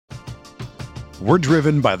We're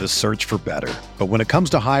driven by the search for better. But when it comes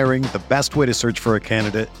to hiring, the best way to search for a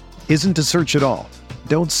candidate isn't to search at all.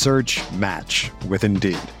 Don't search, match with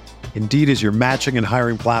Indeed. Indeed is your matching and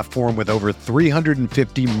hiring platform with over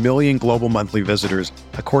 350 million global monthly visitors,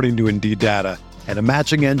 according to Indeed data, and a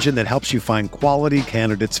matching engine that helps you find quality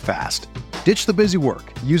candidates fast. Ditch the busy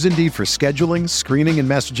work. Use Indeed for scheduling, screening, and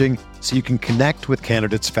messaging so you can connect with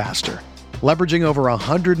candidates faster. Leveraging over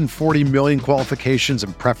 140 million qualifications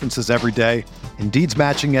and preferences every day, Indeed's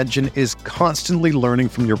matching engine is constantly learning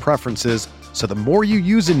from your preferences, so the more you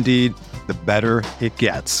use Indeed, the better it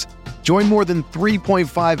gets. Join more than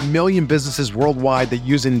 3.5 million businesses worldwide that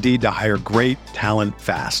use Indeed to hire great talent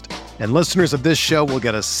fast. And listeners of this show will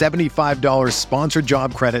get a $75 sponsored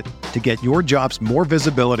job credit to get your jobs more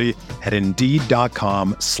visibility at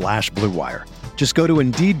Indeed.com/Blue Wire. Just go to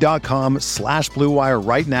Indeed.com/Blue Wire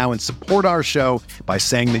right now and support our show by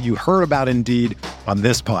saying that you heard about Indeed on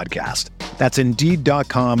this podcast. That's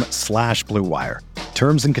Indeed.com/Blue Wire.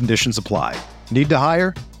 Terms and conditions apply. Need to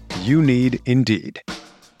hire? You need Indeed.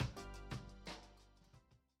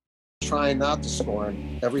 Trying not to score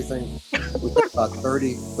and everything. We got about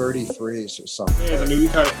 33s or something. Yeah, I mean, we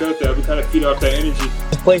kind of felt that. We kind of feed off that energy.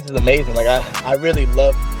 This place is amazing. Like I really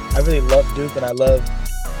love Duke, and I love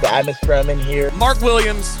the atmosphere I'm in here. Mark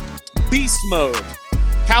Williams, beast mode.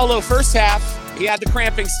 Paolo first half, he had the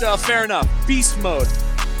cramping stuff. Fair enough. Beast mode.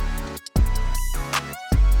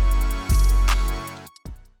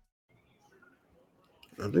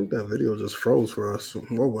 I think that video just froze for us.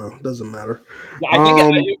 Oh, well, doesn't matter. Yeah, I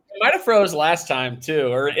think it might have froze last time too,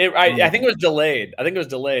 or I think it was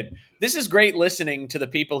delayed. This is great listening to the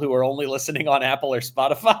people who are only listening on Apple or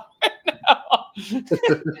Spotify right now.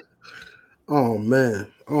 Oh man,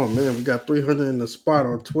 we got 300 in the spot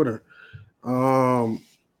on Twitter.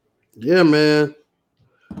 Yeah, man.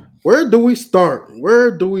 Where do we start?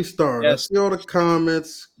 Yes. Let's see all the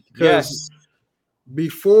comments. Yes.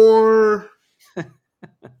 Before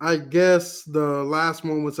I guess the last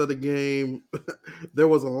moments of the game, there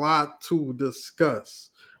was a lot to discuss.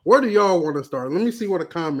 Where do y'all want to start? Let me see what the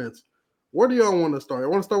comments. Where do y'all want to start? I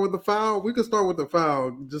want to start with the foul. We can start with the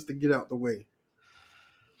foul just to get out the way.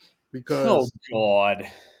 Because God.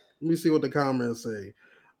 Let me see what the comments say.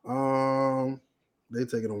 They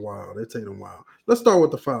taking a while. Let's start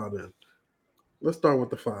with the foul then.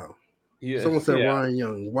 Yeah. Someone said Ryan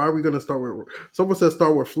Young. Why are we gonna start with? Someone said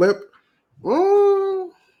start with Flip.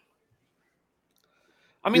 Oh.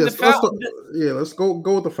 I mean, yes, the foul. Let's go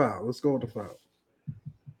with the foul.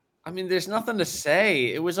 I mean, there's nothing to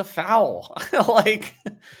say. It was a foul. Like,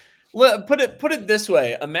 put it this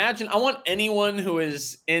way. Imagine, I want anyone who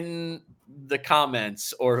is in the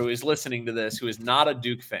comments or who is listening to this who is not a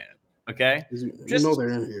Duke fan. Okay, you know they're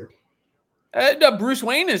in here. Bruce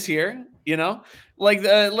Wayne is here. You know, like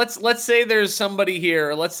let's say there's somebody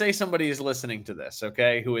here. Let's say somebody is listening to this.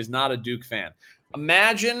 Okay, who is not a Duke fan.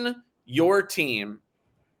 Imagine your team.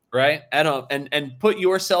 Right at home, and put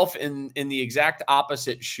yourself in the exact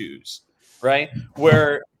opposite shoes, right?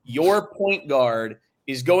 Where your point guard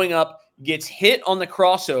is going up, gets hit on the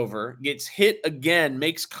crossover, gets hit again,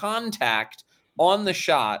 makes contact on the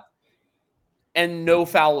shot, and no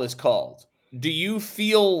foul is called. Do you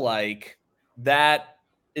feel like that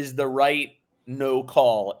is the right no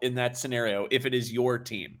call in that scenario if it is your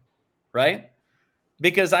team, right?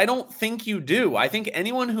 Because I don't think you do. I think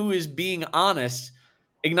anyone who is being honest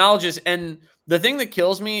acknowledges, and the thing that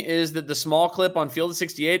kills me is that the small clip on Field of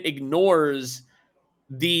 68 ignores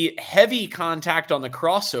the heavy contact on the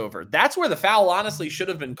crossover. That's where the foul honestly should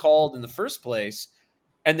have been called in the first place,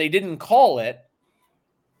 and they didn't call it.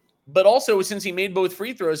 But also, since he made both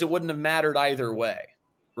free throws, it wouldn't have mattered either way,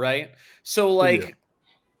 right? So,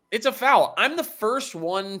 It's a foul. I'm the first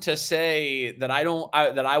one to say that I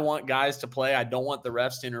want guys to play. I don't want the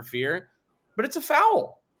refs to interfere, but it's a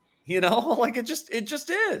foul. You know, like it just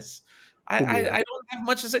is. I don't have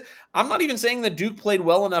much to say. I'm not even saying that Duke played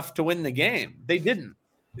well enough to win the game. They didn't.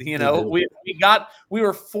 You know, we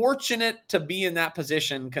were fortunate to be in that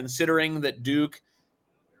position, considering that Duke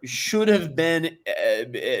should have been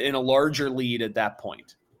in a larger lead at that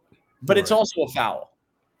point. But It's also a foul,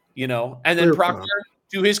 you know. And then Proctor,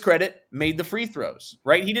 to his credit, made the free throws.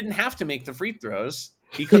 Right? He didn't have to make the free throws.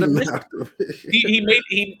 He could have missed.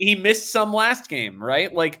 He missed some last game,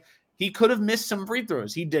 right? Like he could have missed some free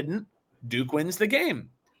throws. He didn't. Duke wins the game.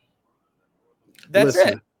 That's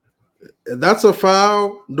it. That's a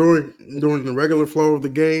foul during the regular flow of the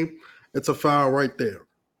game. It's a foul right there.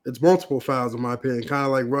 It's multiple fouls in my opinion, kind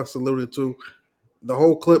of like Russ alluded to. The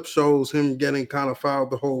whole clip shows him getting kind of fouled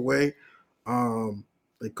the whole way.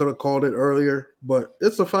 They could have called it earlier, but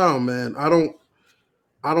it's a foul, man.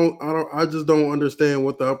 I just don't understand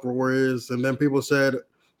what the uproar is. And then people said,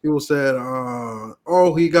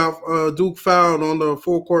 oh, he got Duke fouled on the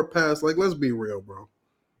full court pass. Like, let's be real, bro.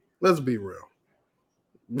 Let's be real.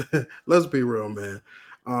 Let's be real, man.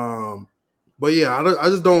 But yeah, I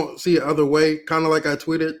just don't see it other way. Kind of like I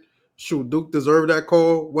tweeted, shoot, Duke deserved that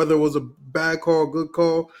call. Whether it was a bad call, good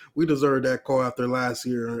call, we deserved that call after last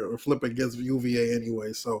year or flip against UVA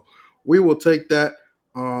anyway. So we will take that.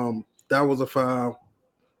 That was a foul.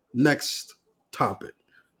 Next topic.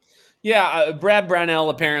 Yeah, Brad Brownell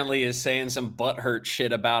apparently is saying some butthurt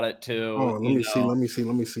shit about it too. Oh, let me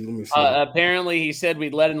see. Apparently, he said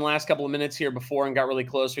we'd led in the last couple of minutes here before and got really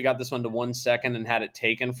close. We got this one to 1 second and had it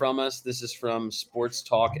taken from us. This is from Sports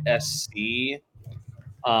Talk SC.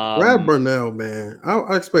 Brad Brownell, man,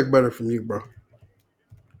 I expect better from you, bro.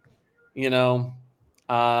 You know,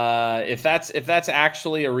 if that's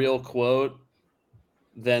actually a real quote,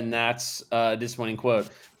 then that's a disappointing quote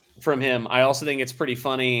from him. I also think it's pretty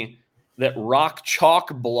funny that Rock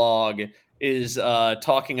Chalk Blog is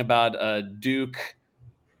talking about Duke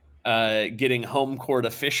getting home court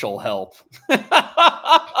official help.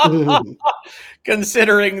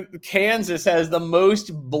 Considering Kansas has the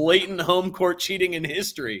most blatant home court cheating in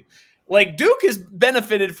history. Like, Duke has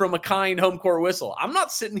benefited from a kind home court whistle. I'm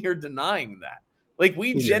not sitting here denying that. Like,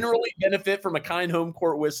 we generally benefit from a kind home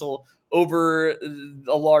court whistle over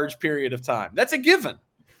a large period of time. That's a given.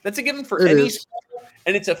 That's a given for any school,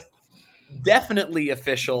 and it's definitely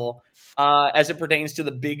official as it pertains to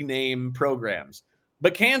the big name programs.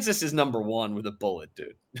 But Kansas is number one with a bullet,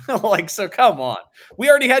 dude. Like, so come on. We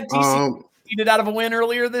already had TCU cheated out of a win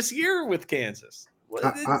earlier this year with Kansas.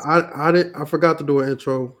 I forgot to do an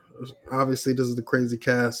intro. Obviously, this is the Crazy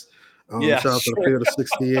Cast. Shout out to the Field of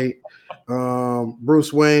 68.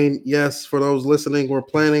 Bruce Wayne, yes, for those listening, we're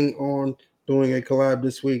planning on doing a collab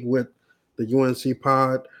this week with the UNC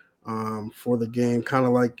pod for the game. Kind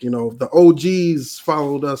of like, the OGs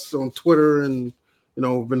followed us on Twitter and,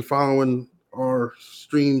 been following our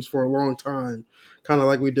streams for a long time, kind of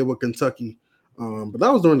like we did with Kentucky. But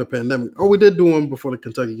that was during the pandemic. Oh, we did do one before the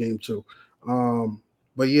Kentucky game too.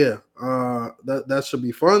 But yeah, that should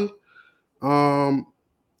be fun.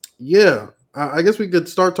 I guess we could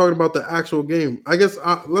start talking about the actual game. I guess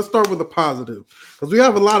let's start with the positive, because we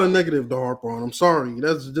have a lot of negative to harp on. I'm sorry.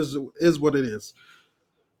 That's just is what it is.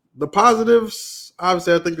 The positives,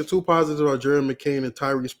 obviously, I think the two positives are Jared McCain and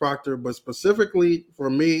Tyrese Proctor, but specifically for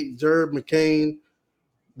me, Jared McCain,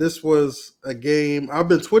 this was a game. I've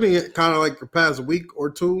been tweeting it kind of like the past week or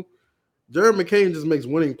two. Jared McCain just makes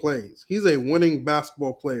winning plays. He's a winning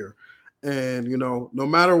basketball player. And, no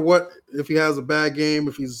matter what, if he has a bad game,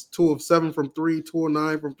 if he's 2 of 7 from 3, 2 of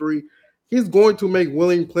 9 from 3, he's going to make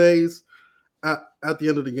winning plays at the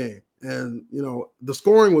end of the game. And, the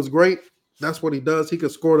scoring was great. That's what he does. He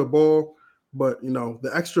could score the ball. But,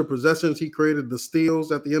 the extra possessions he created, the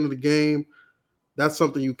steals at the end of the game, that's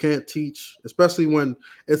something you can't teach, especially when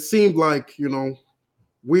it seemed like,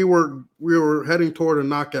 we were heading toward a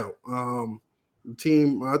knockout. The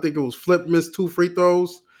team, I think it was Flip, missed 2 free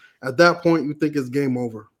throws. At that point, you think it's game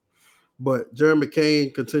over. But Jared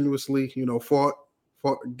McCain continuously, fought,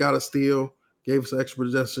 got a steal, gave us an extra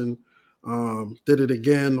possession, did it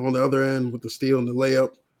again on the other end with the steal and the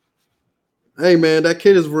layup. Hey, man, that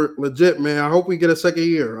kid is legit, man. I hope we get a second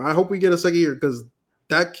year. Because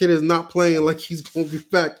that kid is not playing like he's going to be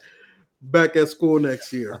back at school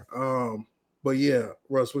next year. But yeah,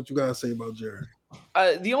 Russ, what you got to say about Jared?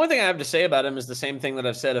 The only thing I have to say about him is the same thing that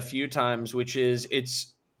I've said a few times, which is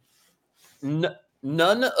it's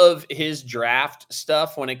none of his draft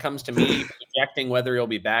stuff when it comes to me projecting whether he'll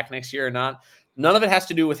be back next year or not. None of it has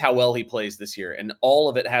to do with how well he plays this year. And all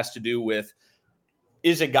of it has to do with,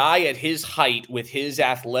 is a guy at his height with his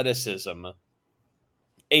athleticism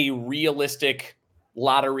a realistic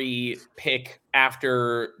lottery pick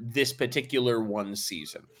after this particular one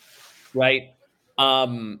season, right?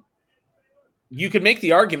 You could make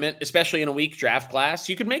the argument, especially in a weak draft class,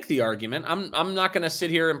 you could make the argument. I'm not going to sit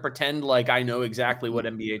here and pretend like I know exactly what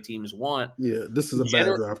NBA teams want. Yeah, this is a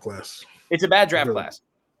bad draft class. It's a bad draft class.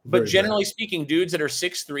 But generally speaking, dudes that are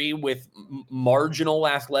 6'3" with marginal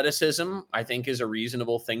athleticism, I think is a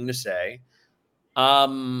reasonable thing to say,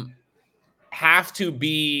 have to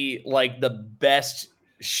be like the best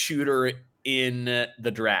shooter in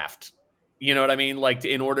the draft. You know what I mean? Like,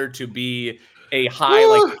 in order to be a high,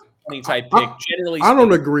 like, type pick, generally speaking. I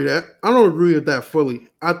don't agree with that fully.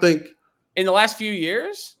 I think in the last few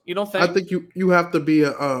years, you don't think? I think you have to be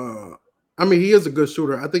he is a good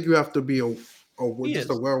shooter. I think you have to be a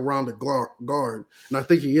well-rounded guard, and I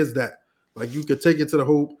think he is that. Like, you could take it to the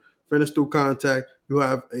hoop, finish through contact. You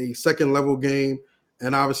have a second level game,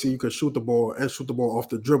 And obviously, you could shoot the ball off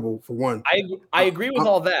the dribble for one. I agree with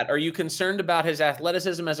all that. Are you concerned about his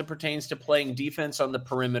athleticism as it pertains to playing defense on the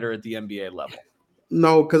perimeter at the NBA level?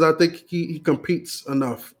 No, because I think he competes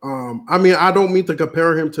enough. I mean, I don't mean to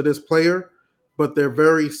compare him to this player, but they're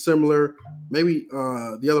very similar. Maybe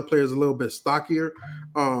the other player is a little bit stockier,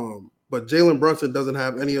 but Jalen Brunson doesn't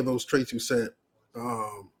have any of those traits you said.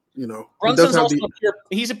 Brunson's also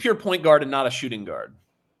he's a pure point guard and not a shooting guard.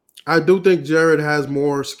 I do think Jared has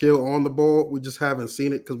more skill on the ball. We just haven't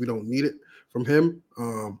seen it because we don't need it from him.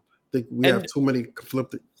 I think we have too many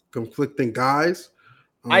conflicting guys.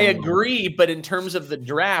 I agree, but in terms of the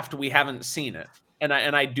draft, we haven't seen it. And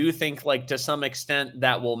I do think, like, to some extent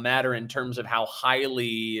that will matter in terms of how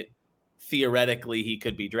highly theoretically he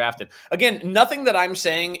could be drafted. Again, nothing that I'm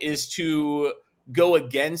saying is to go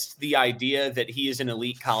against the idea that he is an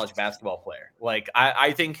elite college basketball player. Like,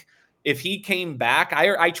 I think if he came back,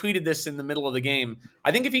 I tweeted this in the middle of the game.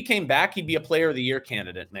 I think if he came back, he'd be a player of the year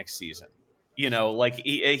candidate next season. Like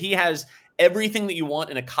he has everything that you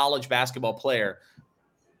want in a college basketball player.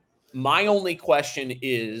 My only question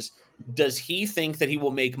is, does he think that he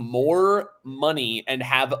will make more money and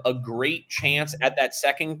have a great chance at that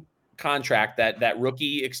second contract, that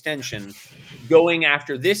rookie extension, going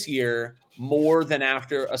after this year more than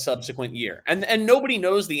after a subsequent year? And nobody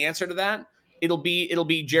knows the answer to that. It'll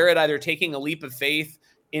be Jared either taking a leap of faith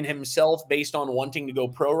in himself based on wanting to go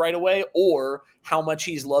pro right away, or how much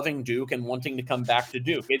he's loving Duke and wanting to come back to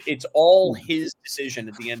Duke. It's all his decision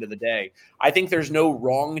at the end of the day. I think there's no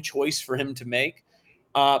wrong choice for him to make.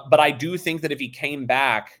 But I do think that if he came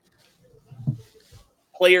back,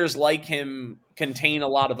 players like him contain a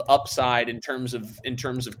lot of upside in terms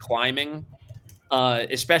of climbing,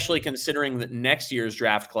 especially considering that next year's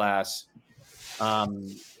draft class.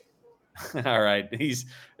 All right,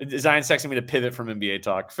 Zion's texting me to pivot from NBA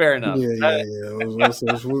talk. Fair enough. Yeah.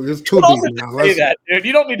 It's too deep now. Say that, dude.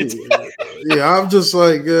 You don't need to. Yeah, I'm just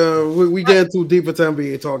like we get too deep into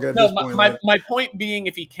NBA talk at this point. My point being,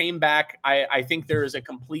 if he came back, I think there is a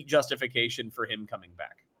complete justification for him coming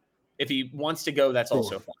back. If he wants to go, that's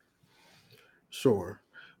also fine. Sure.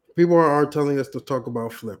 People are telling us to talk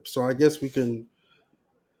about Flip, so I guess we can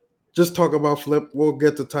just talk about Flip. We'll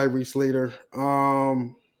get to Tyrese later.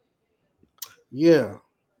 Yeah.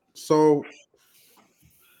 So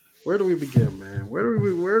where do we begin, man? Where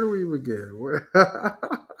do we begin?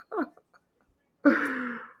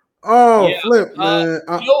 Flip, man.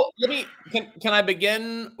 Can I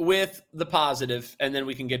begin with the positive and then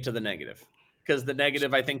we can get to the negative? Because the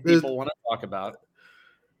negative, I think people want to talk about.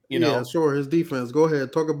 Yeah, sure. His defense. Go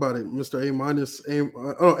ahead, talk about it, Mr. A minus. A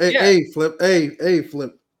Flip. A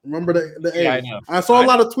Flip. Remember the A. Yeah, I know. I saw a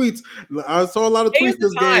lot of tweets.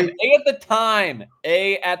 This game. A at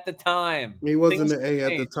the time. He wasn't the A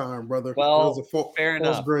at the time, brother. Well, it was a fair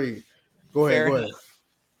enough. False grade. Go ahead.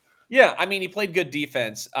 Yeah, I mean, he played good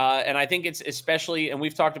defense. And I think it's especially, and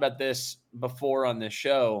we've talked about this before on this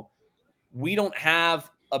show, we don't have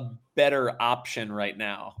a better option right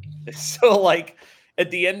now. So, like, at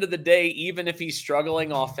the end of the day, even if he's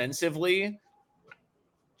struggling offensively,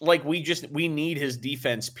 like, we need his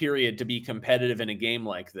defense, period, to be competitive in a game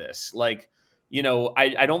like this. Like,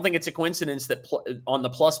 I don't think it's a coincidence that on the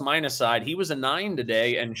plus minus side, he was a 9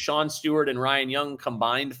 today, and Sean Stewart and Ryan Young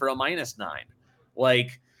combined for a -9.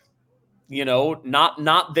 Like,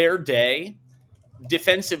 not their day.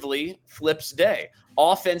 Defensively, Flip's day.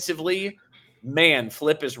 Offensively, man,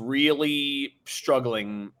 Flip is really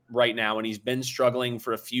struggling right now, and he's been struggling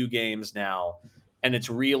for a few games now, and it's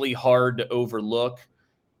really hard to overlook.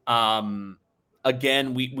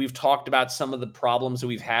 Again, we've talked about some of the problems that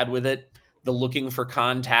we've had with it, the looking for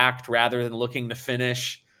contact rather than looking to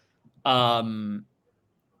finish, letting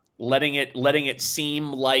it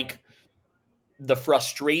seem like the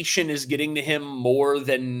frustration is getting to him more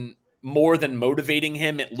than motivating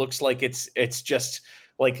him. It looks like it's just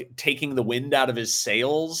like taking the wind out of his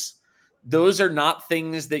sails. Those are not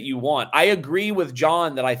things that you want. I agree with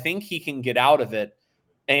John that I think he can get out of it.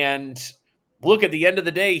 And look, at the end of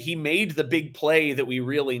the day, he made the big play that we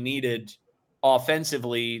really needed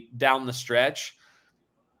offensively down the stretch.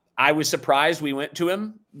 I was surprised we went to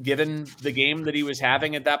him, given the game that he was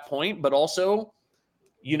having at that point. But also,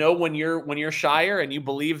 when you're Shire and you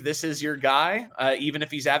believe this is your guy, even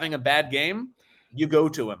if he's having a bad game, you go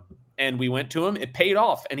to him. And we went to him. It paid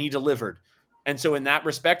off, and he delivered. And so in that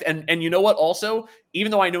respect, and you know what? Also,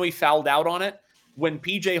 even though I know he fouled out on it, when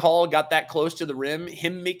PJ Hall got that close to the rim,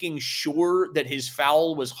 him making sure that his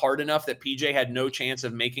foul was hard enough that PJ had no chance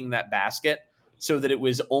of making that basket, so that it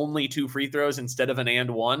was only 2 free throws instead of an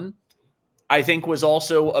and 1, I think was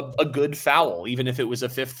also a good foul, even if it was a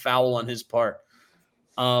 5th foul on his part.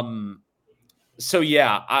 So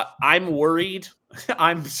yeah, I'm worried.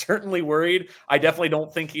 I'm certainly worried. I definitely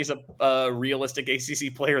don't think he's a realistic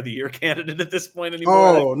ACC Player of the Year candidate at this point anymore.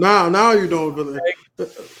 Oh, now you don't really.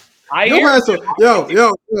 I Yo, hear man, so,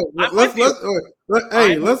 yo. I'm Let's with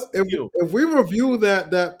hey, I'm let's with you. if we review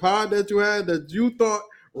that pod that you had that you thought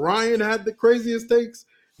Ryan had the craziest takes,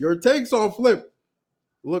 your takes on Flip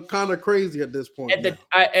look kind of crazy at this point.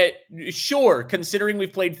 Sure, considering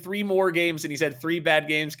we've played 3 more games and he's had 3 bad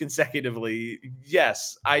games consecutively.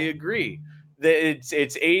 Yes, I agree.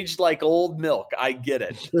 It's aged like old milk. I get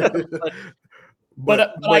it.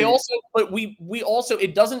 But we also,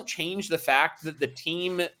 it doesn't change the fact that the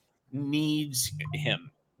team needs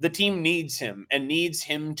him. The team needs him and needs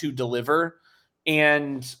him to deliver.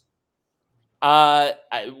 And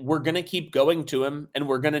we're going to keep going to him, and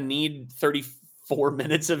we're going to need 34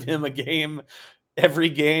 minutes of him a game, every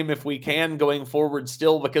game if we can going forward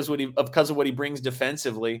still because of what he brings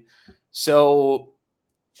defensively. So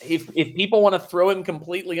if people want to throw him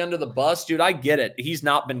completely under the bus, dude, I get it. He's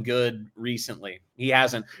not been good recently. He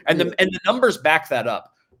hasn't. And the numbers back that up.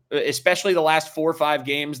 Especially the last 4 or 5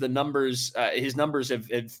 games, the numbers, his numbers have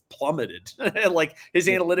plummeted. Like his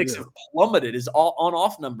analytics have plummeted. His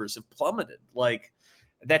on-off numbers have plummeted. Like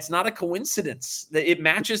that's not a coincidence. It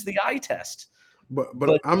matches the eye test.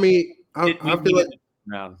 But I mean, I feel like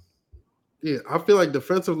I feel like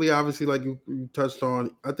defensively, obviously, like you touched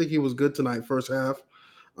on, I think he was good tonight, first half.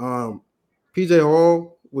 PJ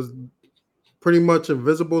Hall was pretty much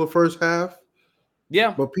invisible the first half.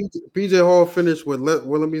 Yeah, but PJ Hall finished with let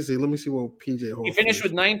me see what PJ Hall. He finished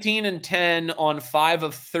with 19 and 10 on 5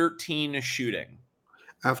 of 13 shooting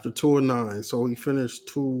after 2 of 9. So he finished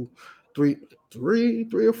 3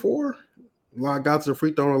 or 4. Got to the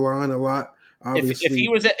free throw line a lot. Obviously,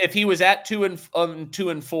 if he was at 2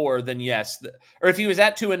 and 4, then yes. Or if he was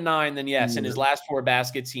at 2 and 9, then yes. In his last 4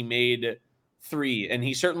 baskets, he made 3, and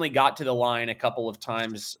he certainly got to the line a couple of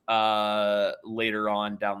times later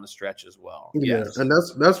on down the stretch as well. Yeah, yes. And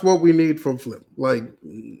that's what we need from Flip. Like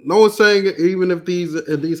no one's saying even if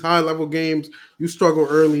these high level games you struggle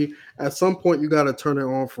early, at some point you got to turn it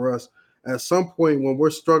on for us. At some point when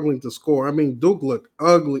we're struggling to score, I mean Duke looked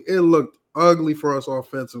ugly. It looked ugly for us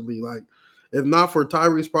offensively. Like if not for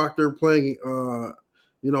Tyrese Proctor playing,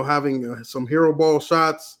 having some hero ball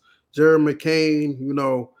shots, Jared McCain,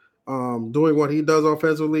 doing what he does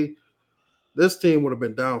offensively, this team would have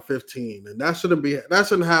been down 15, and that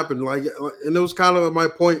shouldn't happen. And it was kind of my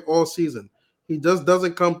point all season. He just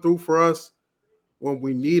doesn't come through for us when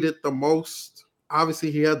we need it the most.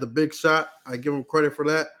 Obviously, he had the big shot. I give him credit for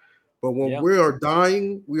that. But when we are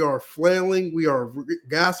dying, we are flailing, we are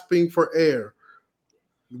gasping for air.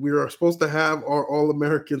 We are supposed to have our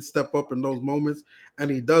All-Americans step up in those moments, and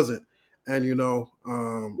he doesn't. And he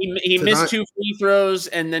missed 2 free throws,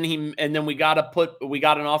 and then we got a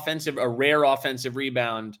rare offensive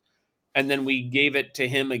rebound, and then we gave it to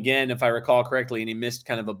him again, if I recall correctly, and he missed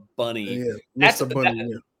kind of a bunny. Yeah, missed a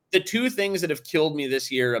bunny. The 2 things that have killed me this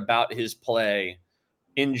year about his play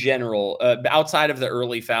in general, outside of the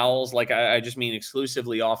early fouls, like I just mean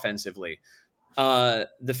exclusively offensively,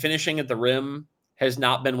 the finishing at the rim has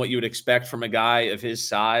not been what you would expect from a guy of his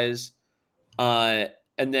size.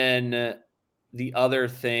 And then the other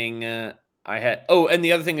thing the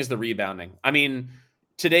other thing is the rebounding. I mean,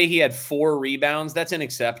 today he had 4 rebounds. That's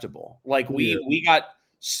unacceptable. Like we got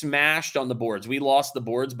smashed on the boards. We lost the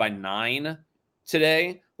boards by 9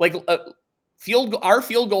 today. Like our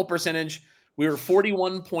field goal percentage, we were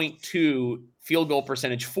 41.2 field goal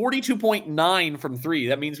percentage, 42.9 from 3.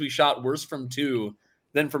 That means we shot worse from 2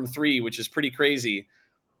 than from 3, which is pretty crazy.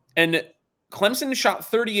 And Clemson shot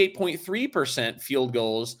 38.3% field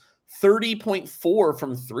goals, 30.4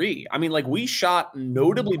 from 3. I mean, like we shot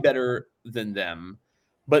notably better than them,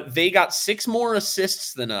 but they got 6 more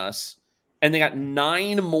assists than us, and they got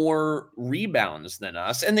 9 more rebounds than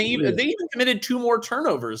us, and they even committed 2 more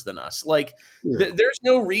turnovers than us. Like there's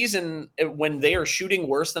no reason when they are shooting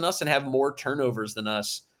worse than us and have more turnovers than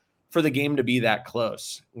us for the game to be that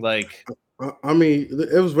close. Like, I mean,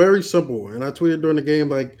 it was very simple, and I tweeted during the game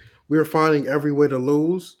like we were finding every way to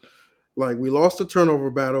lose. Like we lost the turnover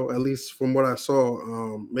battle, at least from what I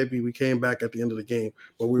saw. Maybe we came back at the end of the game,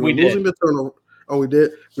 but we were losing the turnover. Oh, we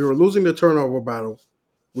did. We were losing the turnover battle.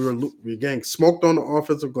 We were getting smoked on the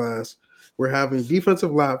offensive glass. We're having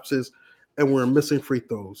defensive lapses, and we're missing free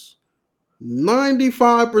throws.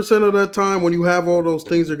 95% of that time, when you have all those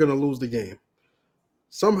things, you're going to lose the game.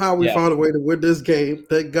 Somehow we found a way to win this game.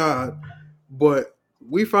 Thank God. But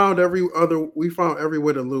we found every way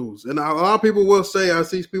to lose. And a lot of people will say, I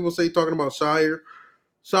see people say talking about Shire.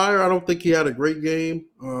 Shire, I don't think he had a great game.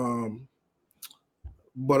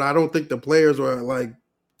 but I don't think the players were like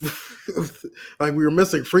like we were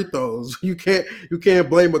missing free throws. You can't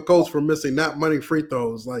blame a coach for missing that many free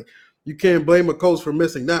throws. Like you can't blame a coach for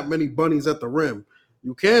missing that many bunnies at the rim.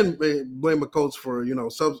 You can blame a coach for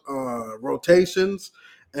rotations,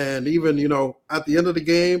 and even at the end of the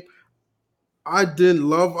game, I didn't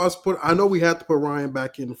love us put. I know we had to put Ryan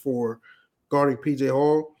back in for guarding PJ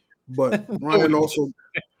Hall, but Ryan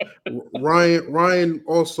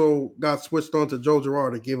also got switched on to Joe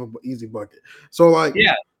Girard and gave him an easy bucket. So like,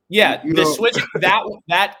 the switching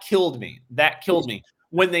that killed me. That killed me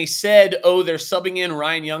when they said, "Oh, they're subbing in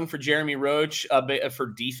Ryan Young for Jeremy Roach for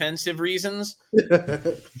defensive reasons."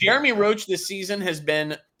 Jeremy Roach this season has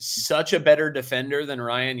been such a better defender than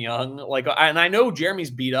Ryan Young. Like, and I know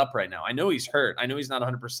Jeremy's beat up right now. I know he's hurt. I know he's not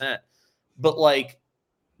 100%, but like,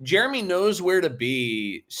 Jeremy knows where to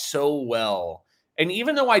be so well. And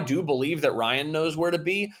even though I do believe that Ryan knows where to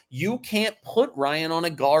be, you can't put Ryan on a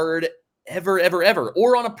guard ever,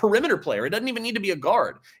 or on a perimeter player. It doesn't even need to be a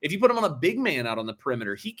guard. If you put him on a big man out on the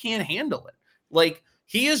perimeter, he can't handle it. Like,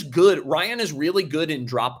 he is good. Ryan is really good in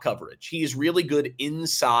drop coverage. He is really good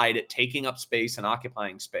inside at taking up space and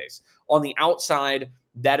occupying space. On the outside,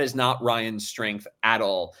 that is not Ryan's strength at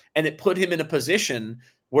all. And it put him in a position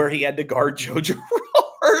where he had to guard Joe Girard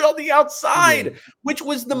on the outside, which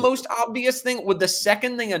was the most obvious thing. With the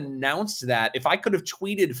second they announced that, if I could have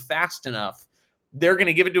tweeted fast enough, they're going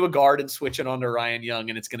to give it to a guard and switch it on to Ryan Young,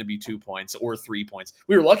 and it's going to be 2 points or 3 points.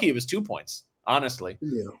 We were lucky it was 2 points, honestly.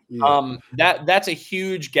 That's a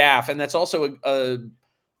huge gaffe, and that's also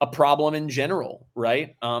a problem in general,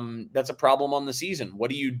 right? That's a problem on the season. What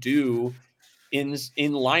do you do in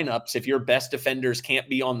lineups if your best defenders can't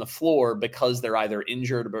be on the floor because they're either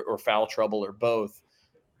injured or foul trouble or both?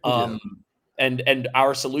 And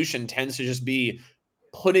our solution tends to just be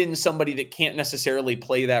put in somebody that can't necessarily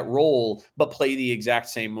play that role, but play the exact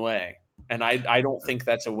same way. And I don't think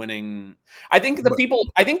that's a winning. I think people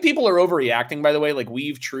are overreacting, by the way, like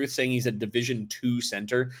Weave Truth saying he's a Division II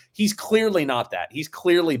center. He's clearly not that. He's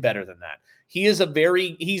clearly better than that. He's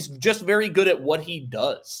just very good at what he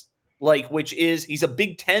does. Like, which is he's a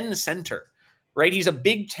Big Ten center, right? He's a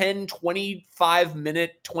Big Ten 20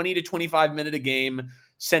 to 25 minute a game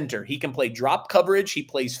center. He can play drop coverage. He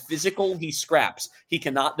plays physical. He scraps. He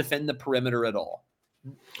cannot defend the perimeter at all.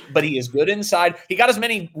 But he is good inside. He got as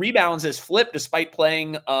many rebounds as Flip, despite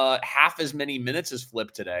playing half as many minutes as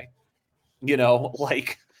Flip today. No,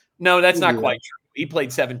 that's not quite true. He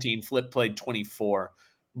played 17. Flip played 24.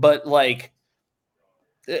 But like,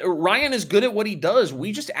 Ryan is good at what he does.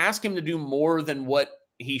 We just ask him to do more than what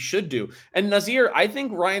he should do. And Nazir, I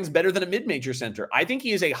think Ryan's better than a mid-major center. I think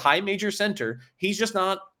he is a high major center. He's just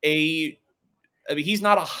not he's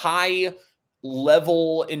not a high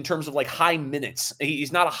level in terms of like high minutes.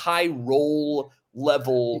 He's not a high role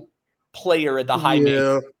level player at the high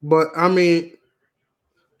major. But I mean,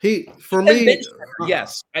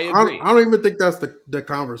 yes, I agree. I don't even think that's the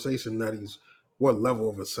conversation that he's what level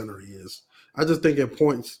of a center he is. I just think at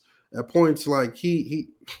points like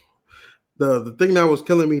the thing that was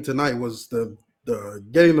killing me tonight was the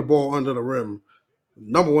getting the ball under the rim.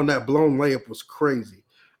 Number one, that blown layup was crazy.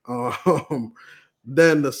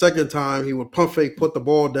 Then the second time he would pump fake, put the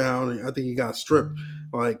ball down, and I think he got stripped.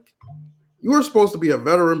 Like, you were supposed to be a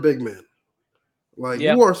veteran big man. Like,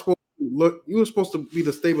 you were supposed to be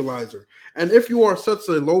the stabilizer. And if you are such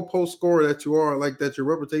a low post scorer that you are, like that your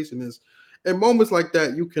reputation is, in moments like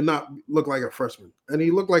that, you cannot look like a freshman. And he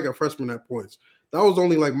looked like a freshman at points. That was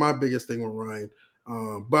only like my biggest thing with Ryan.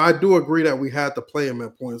 But I do agree that we had to play him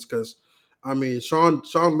at points because, I mean, Sean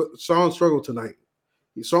struggled tonight.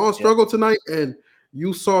 Sean struggled tonight, and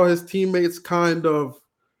you saw his teammates kind of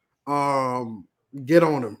get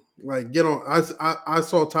on him. Like, get on. I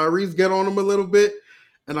saw Tyrese get on him a little bit,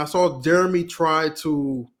 and I saw Jeremy try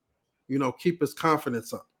to, keep his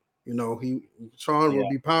confidence up. Sean would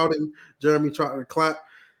be pouting, Jeremy tried to clap.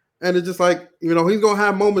 And it's just like, he's going to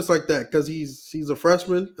have moments like that because he's a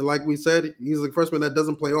freshman. And like we said, he's a freshman that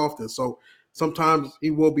doesn't play often. So sometimes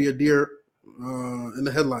he will be a deer in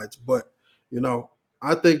the headlights. But,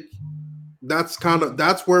 I think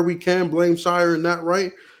that's where we can blame Shire in that,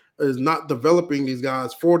 right? Is not developing these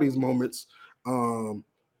guys for these moments.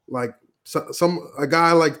 Like a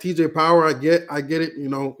guy like TJ Power, I get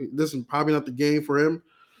it. This is probably not the game for him.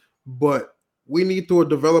 But we need to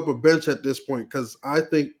develop a bench at this point because I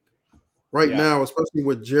think now, especially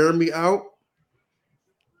with Jeremy out,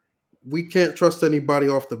 we can't trust anybody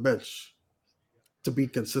off the bench to be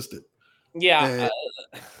consistent. Yeah,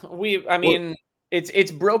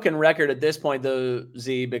 it's broken record at this point though,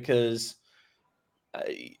 Z, because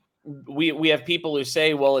we have people who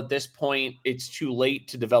say, well, at this point, it's too late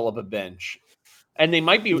to develop a bench. And they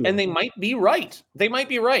might be, and they might be right. They might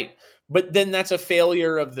be right. But then that's a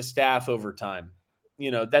failure of the staff over time.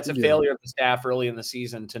 That's a failure of the staff early in the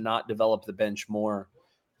season to not develop the bench more.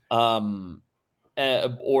 Or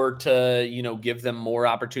to, give them more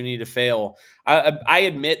opportunity to fail. I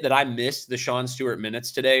admit that I missed the Sean Stewart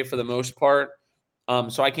minutes today for the most part.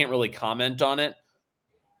 So I can't really comment on it.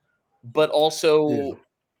 But also,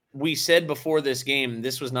 we said before this game,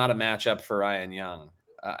 this was not a matchup for Ryan Young.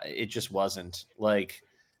 It just wasn't. Like,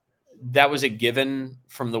 that was a given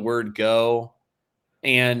from the word go.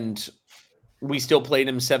 And we still played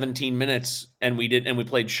him 17 minutes, and we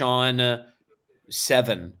played Sean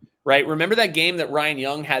 7. Right? Remember that game that Ryan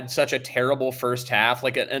Young had such a terrible first half,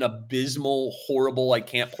 like an abysmal, horrible, I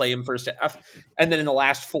can't play him first half. And then in the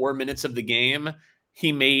last 4 minutes of the game,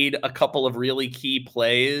 he made a couple of really key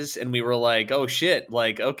plays, and we were like, oh shit,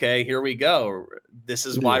 like, okay, here we go. This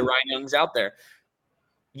is why Ryan Young's out there.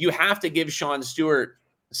 You have to give Sean Stewart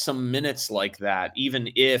some minutes like that, even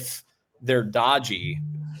if they're dodgy,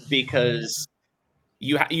 because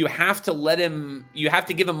you have to let him, you have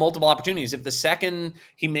to give him multiple opportunities. If the second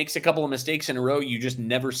he makes a couple of mistakes in a row, you just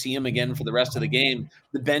never see him again for the rest of the game,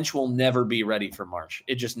 the bench will never be ready for March.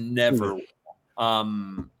 It just never will.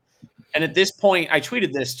 And at this point, I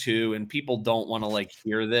tweeted this too, and people don't want to like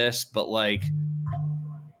hear this, but like,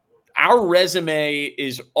 our resume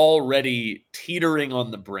is already teetering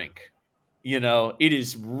on the brink. It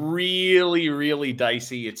is really, really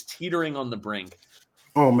dicey. It's teetering on the brink.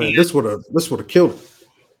 Oh man, and this would have killed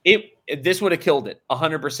it. This would have killed it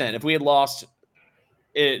 100%. If we had lost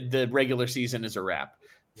the regular season is a wrap,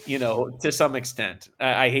 to some extent.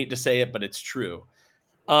 I hate to say it, but it's true.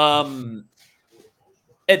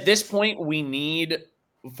 At this point, we need,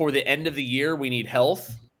 for the end of the year, we need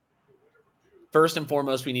health. First and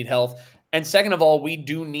foremost, we need health. And second of all, we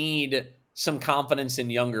do need some confidence in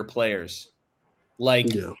younger players. We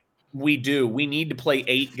do. We need to play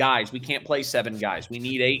 8 guys. We can't play 7 guys. We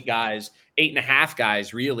need 8 guys, 8.5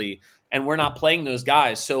 guys, really. And we're not playing those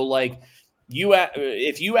guys. So, like,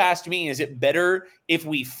 if you asked me, is it better if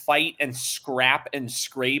we fight and scrap and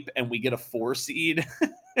scrape and we get a 4 seed,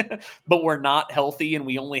 but we're not healthy and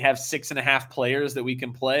we only have 6.5 players that we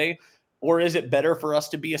can play? Or is it better for us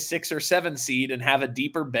to be a 6 or 7 seed and have a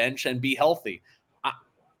deeper bench and be healthy?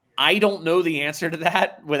 I don't know the answer to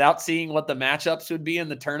that without seeing what the matchups would be in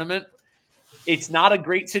the tournament. It's not a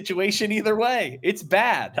great situation either way. It's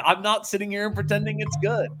bad. I'm not sitting here and pretending it's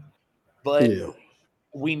good. But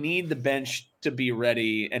we need the bench to be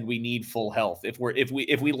ready, and we need full health. If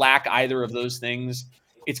we lack either of those things,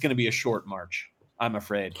 it's going to be a short March, I'm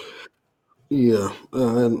afraid. Yeah,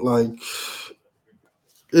 and like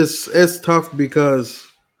it's tough because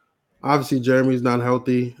obviously Jeremy's not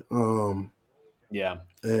healthy.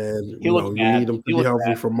 And you need him to be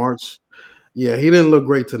healthy for March. Yeah, he didn't look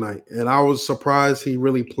great tonight, and I was surprised he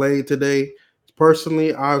really played today.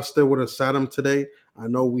 Personally, I still would have sat him today. I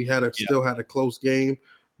know we still had a close game,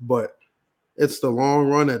 but it's the long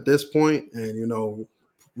run at this point, and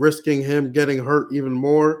risking him getting hurt even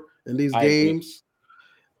more in these games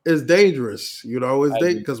is dangerous.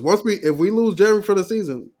 It's because if we lose Jeremy for the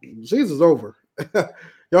season's over.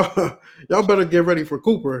 Y'all better get ready for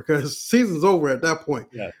Cooper because season's over at that point.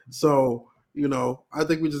 Yeah. So, I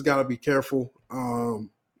think we just got to be careful.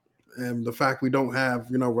 And the fact we don't have,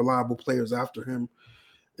 reliable players after him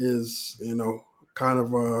is, kind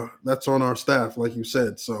of that's on our staff, like you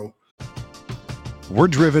said. So we're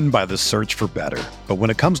driven by the search for better. But when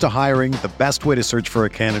it comes to hiring, the best way to search for a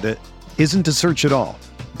candidate isn't to search at all.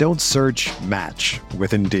 Don't search, match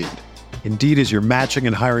with Indeed. Indeed is your matching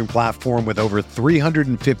and hiring platform with over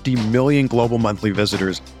 350 million global monthly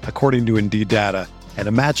visitors, according to Indeed data, and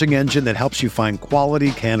a matching engine that helps you find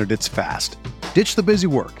quality candidates fast. Ditch the busy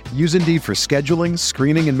work. Use Indeed for scheduling,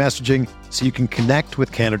 screening, and messaging so you can connect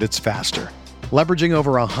with candidates faster. Leveraging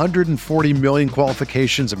over 140 million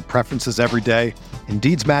qualifications and preferences every day,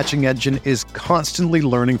 Indeed's matching engine is constantly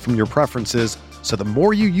learning from your preferences, so the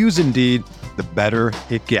more you use Indeed, the better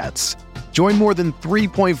it gets. Join more than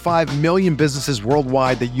 3.5 million businesses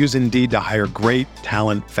worldwide that use Indeed to hire great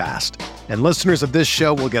talent fast. And listeners of this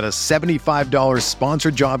show will get a $75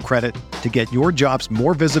 sponsored job credit to get your jobs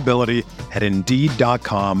more visibility at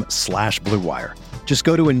Indeed.com/Blue Wire. Just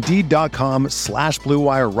go to Indeed.com/Blue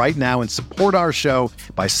Wire right now and support our show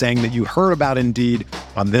by saying that you heard about Indeed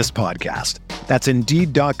on this podcast. That's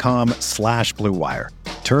Indeed.com/Blue Wire.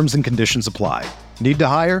 Terms and conditions apply. Need to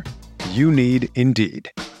hire? You need Indeed.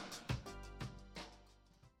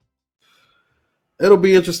 it'll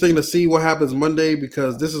be interesting to see what happens Monday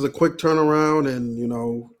because this is a quick turnaround, and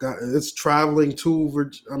it's traveling to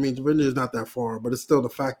Virginia. I mean, Virginia is not that far, but it's still the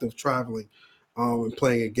fact of traveling and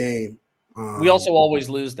playing a game. We also always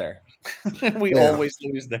lose there. We Yeah. always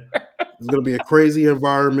lose there. It's going to be a crazy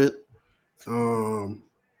environment, and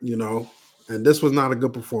this was not a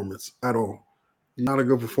good performance at all. Not a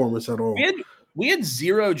good performance at all. We had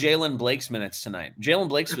 0 Jalen Blake's minutes tonight. Jalen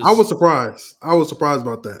Blake's was. I was surprised. I was surprised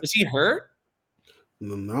about that. Was he hurt?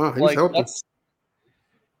 No, he's healthy.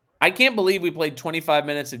 I can't believe we played 25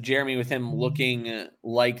 minutes of Jeremy with him looking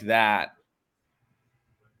like that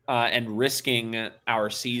and risking our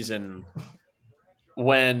season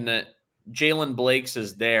when Jalen Blake's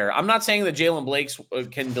is there. I'm not saying that Jalen Blake's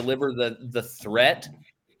can deliver the threat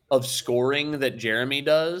of scoring that Jeremy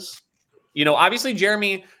does. Obviously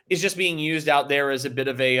Jeremy is just being used out there as a bit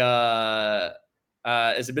of a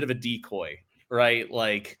decoy, right?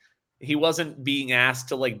 Like he wasn't being asked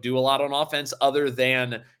to do a lot on offense other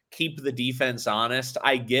than keep the defense honest.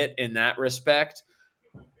 I get in that respect,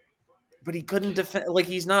 but he couldn't defend. Like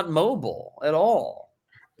he's not mobile at all.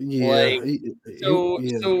 Yeah. All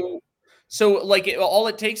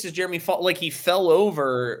it takes is Jeremy he fell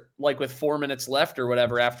over with 4 minutes left or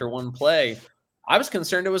whatever after one play. I was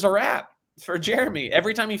concerned it was a wrap for Jeremy.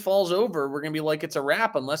 Every time he falls over, we're gonna be like it's a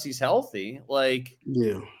wrap unless he's healthy. I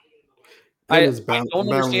don't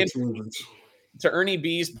understand. To Ernie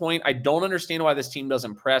B's point, I don't understand why this team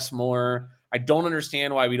doesn't press more. I don't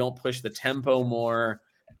understand why we don't push the tempo more.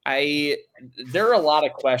 There are a lot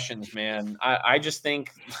of questions, man. I just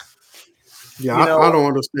think. Yeah, I don't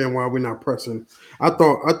understand why we're not pressing. I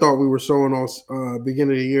thought we were showing us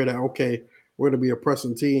beginning of the year that okay, we're going to be a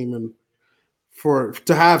pressing team, and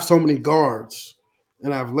to have so many guards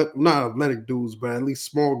and have not athletic dudes, but at least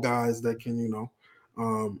small guys that can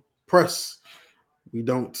press. We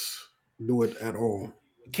don't do it at all.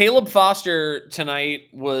 Caleb Foster tonight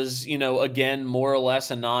was, again, more or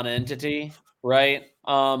less a non-entity, right?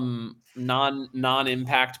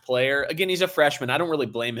 Non-impact player. Again, he's a freshman. I don't really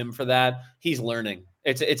blame him for that. He's learning.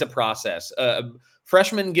 It's a process.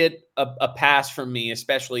 Freshmen get a pass from me,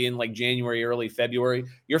 especially in January, early February.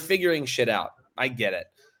 You're figuring shit out. I get it.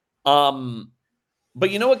 But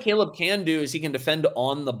you know what Caleb can do is he can defend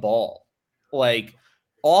on the ball.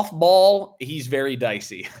 Off ball, he's very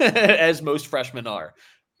dicey, as most freshmen are.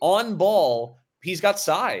 On ball, he's got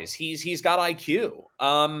size. He's got IQ.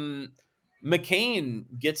 McCain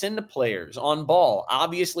gets into players on ball.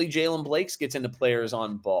 Obviously, Jalen Blakes gets into players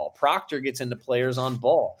on ball. Proctor gets into players on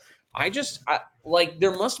ball.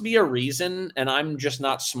 There must be a reason, and I'm just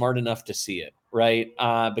not smart enough to see it, right?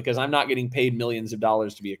 Because I'm not getting paid millions of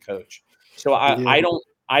dollars to be a coach. So I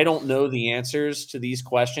don't know the answers to these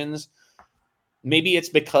questions. Maybe it's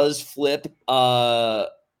because Flip.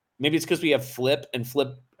 Maybe it's because we have Flip, and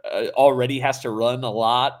Flip already has to run a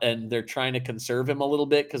lot, and they're trying to conserve him a little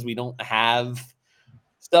bit because we don't have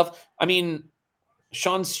stuff. I mean,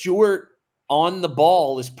 Sean Stewart on the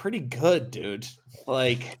ball is pretty good, dude.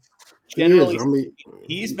 Generally,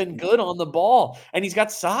 he's been good on the ball, and he's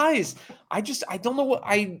got size. I don't know what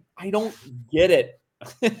I don't get it.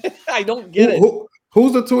 I don't get it.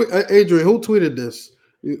 Who's the tweet? Adrian, who tweeted this?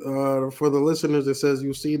 For the listeners, it says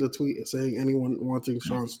you see the tweet saying anyone wanting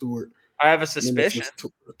Sean Stewart. I have a suspicion.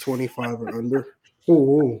 25 or under.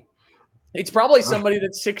 Ooh. It's probably somebody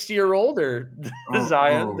that's 60 or older.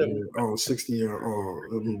 Zion. 60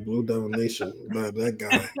 Blue Devil Nation. That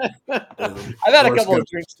guy. I've had a couple of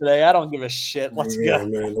drinks today. I don't give a shit. Let's go.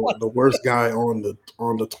 Man, the worst guy on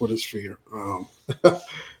the Twitter sphere.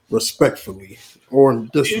 Respectfully or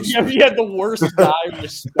disrespectfully. You had the worst guy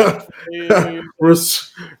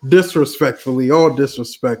disrespectfully, all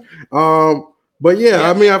disrespect. But yeah,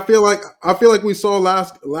 I mean, I feel like we saw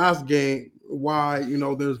last game why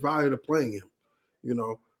there's value to playing him.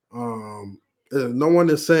 No one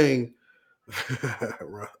is saying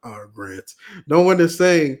Grant. No one is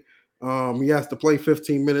saying he has to play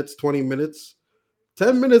 15 minutes, 20 minutes,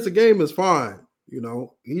 10 minutes a game is fine. You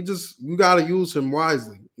got to use him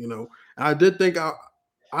wisely. I did think I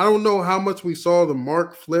don't know how much we saw the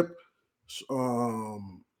Mark Flip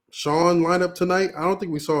Sean lineup tonight. I don't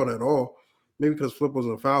think we saw it at all. Maybe because Flip was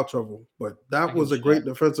in foul trouble, but that was a great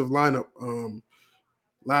defensive lineup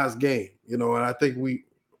last game. And I think we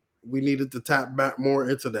needed to tap back more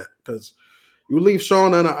into that because you leave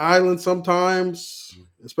Sean on an island sometimes,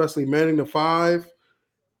 especially manning the 5.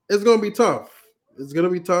 It's gonna be tough. It's gonna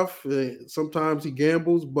be tough. Sometimes he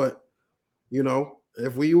gambles, but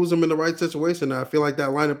if we use him in the right situation, I feel like that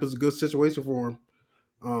lineup is a good situation for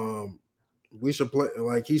him. We should play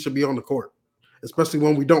he should be on the court, especially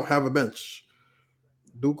when we don't have a bench.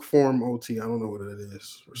 Duke form OT. I don't know what it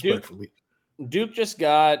is. Respectfully, Duke just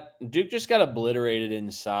got obliterated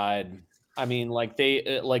inside. I mean, like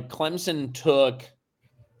Clemson took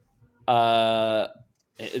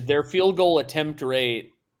their field goal attempt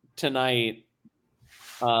rate tonight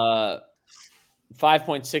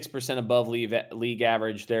 5.6% above league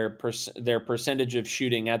average. Their percentage of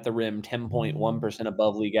shooting at the rim 10.1%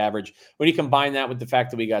 above league average. When you combine that with the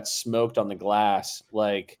fact that we got smoked on the glass,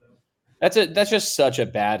 like that's just such a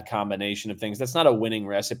bad combination of things. That's not a winning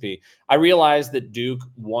recipe. I realize that Duke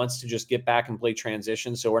wants to just get back and play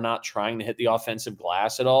transition, so we're not trying to hit the offensive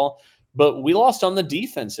glass at all. But we lost on the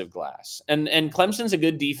defensive glass, and Clemson's a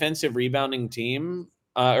good defensive rebounding team,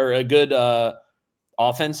 or a good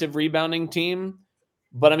offensive rebounding team.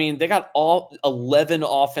 But I mean, they got all 11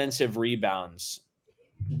 offensive rebounds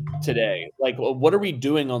today. Like, what are we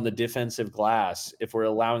doing on the defensive glass if we're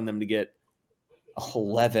allowing them to get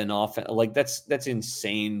 11 offense? Like, that's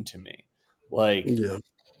insane to me. Like, yeah.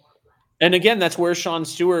 And again, that's where Sean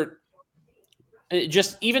Stewart,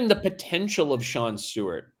 just even the potential of Sean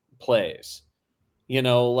Stewart plays. You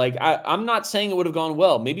know, like I'm not saying it would have gone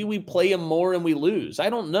well. Maybe we play him more and we lose. I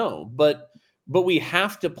don't know, but we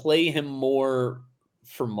have to play him more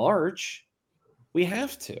for March. We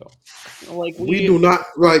have to. Like we do not,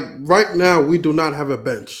 like right now. We do not have a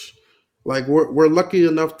bench. Like we're lucky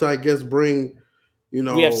enough to, I guess, bring. You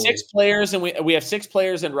know, we have 6 players, and we have 6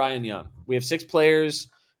 players and Ryan Young. We have 6 players,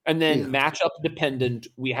 and then matchup dependent,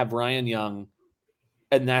 we have Ryan Young,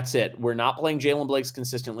 and that's it. We're not playing Jalen Blakes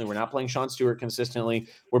consistently. We're not playing Sean Stewart consistently.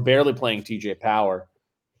 We're barely playing TJ Power.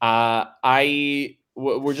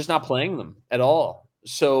 We're just not playing them at all.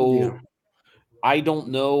 So I don't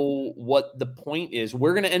know what the point is.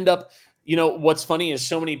 We're going to end up. You know, what's funny is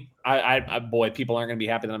so many, boy, people aren't going to be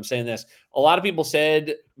happy that I'm saying this. A lot of people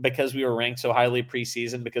said because we were ranked so highly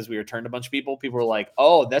preseason, because we returned a bunch of people were like,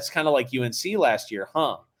 oh, that's kind of like UNC last year,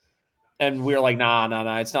 huh? And we were like,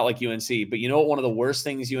 nah, it's not like UNC. But you know what one of the worst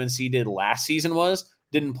things UNC did last season was?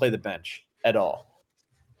 Didn't play the bench at all.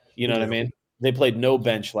 You know what I mean? They played no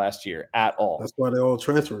bench last year at all. That's why they all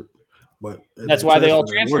transferred. But that's why they all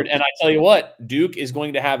transferred. And I tell you what, Duke is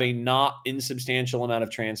going to have a not insubstantial amount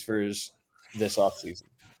of transfers this offseason.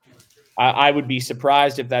 I would be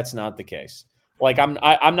surprised if that's not the case. Like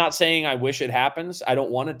I'm not saying I wish it happens. I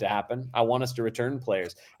don't want it to happen. I want us to return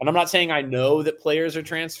players. And I'm not saying I know that players are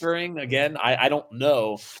transferring. Again, I don't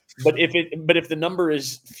know. But if the number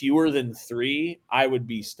is fewer than 3, I would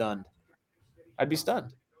be stunned. I'd be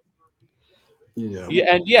stunned.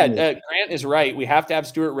 Grant is right. We have to have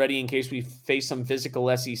Stewart ready in case we face some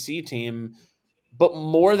physical SEC team. But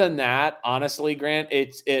more than that, honestly, Grant,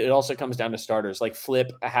 it also comes down to starters. Like Flip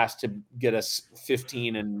has to get us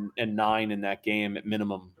 15 and 9 in that game at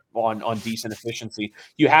minimum on decent efficiency.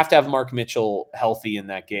 You have to have Mark Mitchell healthy in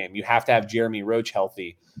that game. You have to have Jeremy Roach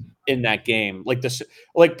healthy in that game. Like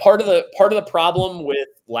part of the problem with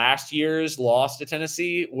last year's loss to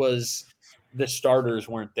Tennessee was the starters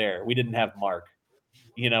weren't there. We didn't have Mark,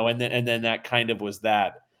 and then that kind of was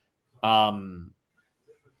that.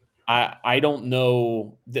 I don't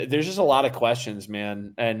know. There's just a lot of questions,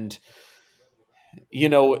 man. And,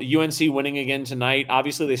 UNC winning again tonight,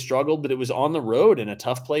 obviously they struggled, but it was on the road in a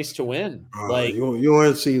tough place to win.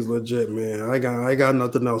 UNC is legit, man. I got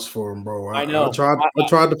nothing else for them, bro. I know. I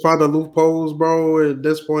tried to find the loopholes, bro. At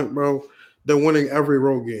this point, bro, they're winning every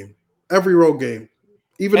road game.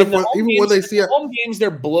 Even when they see home games,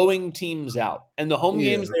 they're blowing teams out. And the home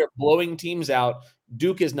games, they're blowing teams out.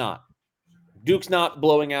 Duke is not. Duke's not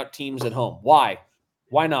blowing out teams at home. Why?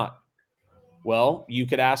 Why not? Well, you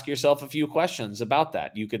could ask yourself a few questions about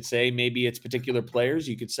that. You could say maybe it's particular players.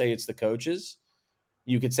 You could say it's the coaches.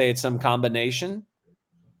 You could say it's some combination.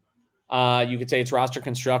 You could say it's roster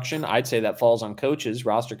construction. I'd say that falls on coaches,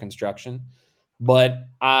 roster construction. But,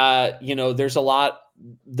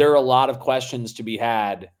 there are a lot of questions to be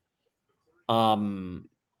had. And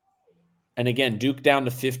again, Duke down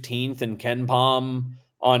to 15th and Ken Palm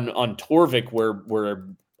on Torvik, we're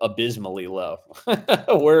abysmally low.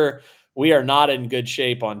 We are not in good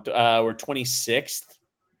shape we're 26th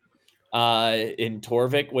in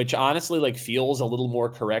Torvik, which honestly feels a little more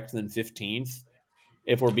correct than 15th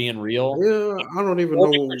if we're being real. Yeah, I don't even know.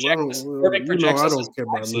 I don't care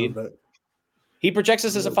about none of that. He projects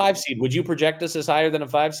us as a 5 seed. Would you project us as higher than a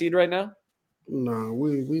 5 seed right now? No,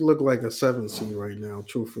 we look like a 7 seed right now,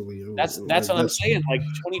 truthfully. That's what I'm saying.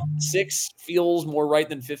 26 feels more right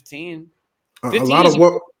than 15. A lot of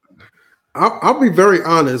what I'll be very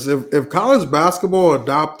honest. If college basketball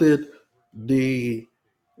adopted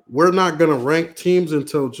we're not going to rank teams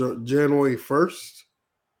until January 1st,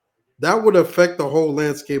 that would affect the whole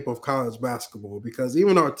landscape of college basketball because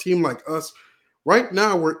even our team like us, right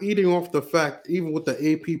now, we're eating off the fact, even with the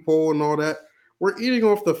AP poll and all that, we're eating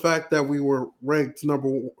off the fact that we were ranked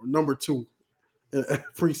number 2 in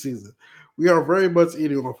preseason. We are very much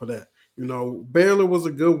eating off of that. Baylor was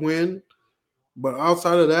a good win, but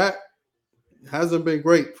outside of that, it hasn't been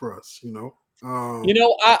great for us.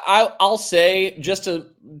 I'll say just to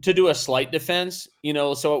do a slight defense.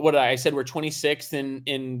 So what I said, we're 26th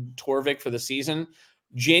in Torvik for the season.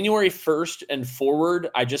 January 1st and forward,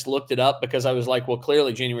 I just looked it up because I was like, well,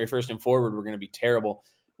 clearly January 1st and forward, we're going to be terrible.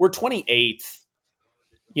 We're 28th.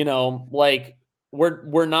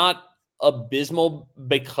 We're not abysmal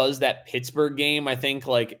because that Pittsburgh game, I think,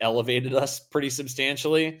 elevated us pretty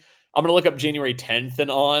substantially. I'm going to look up January 10th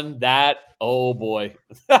and on that. Oh, boy.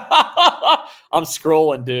 I'm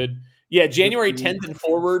scrolling, dude. Yeah, January 10th and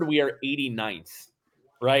forward, we are 89th,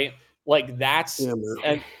 right? That's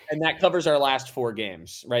and that covers our last 4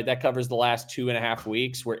 games, right? That covers the last 2.5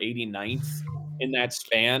 weeks. We're 89th in that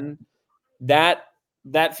span. That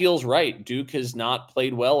feels right. Duke has not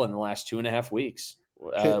played well in the last 2.5 weeks.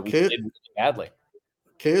 We played really badly.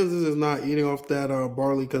 Kansas is not eating off that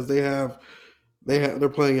barley because they're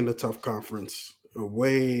playing in the tough conference, a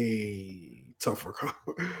way tougher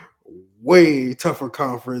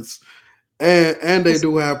conference, and they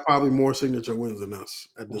do have probably more signature wins than us.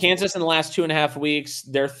 Kansas in the last 2.5 weeks,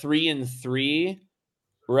 they're 3-3,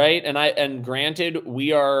 right? And granted,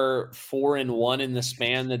 we are 4-1 in the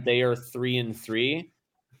span that they are 3-3,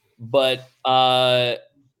 but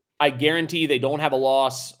I guarantee they don't have a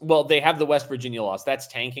loss. Well, they have the West Virginia loss. That's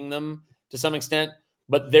tanking them to some extent,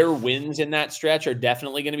 but their wins in that stretch are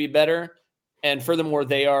definitely going to be better. And furthermore,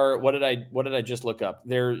 they are, what did I just look up?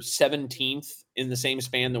 They're 17th in the same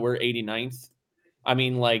span that we're 89th. I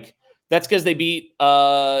mean, that's because they beat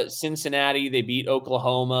Cincinnati, they beat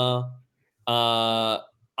Oklahoma.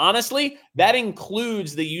 Honestly, that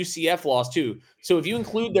includes the UCF loss too. So if you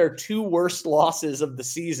include their 2 worst losses of the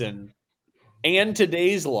season and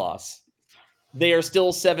today's loss, they are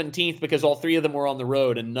still 17th because all 3 of them were on the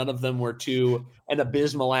road and none of them were to an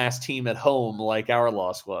abysmal ass team at home like our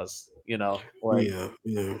loss was. That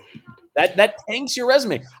tanks your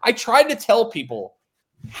resume. I tried to tell people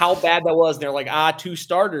how bad that was. And they're like, 2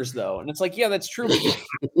 starters though. And it's like, yeah, that's true.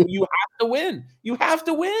 But you have to win. You have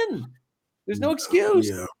to win. There's no excuse.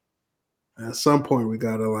 Yeah. At some point we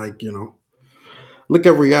gotta look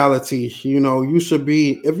at reality. You should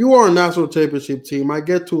be, if you are a national championship team, I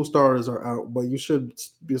get 2 starters are out, but you should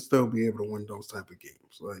still be able to win those type of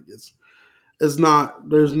games. It's not,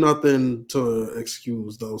 there's nothing to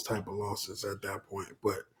excuse those type of losses at that point.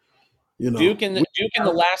 But Duke in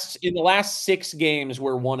the last 6 games,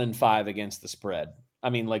 we're 1-5 against the spread.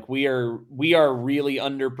 I mean, we are really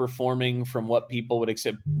underperforming from what people would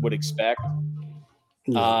expect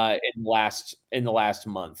in the last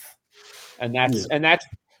month. And that's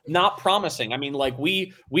not promising. I mean,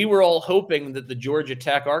 we were all hoping that the Georgia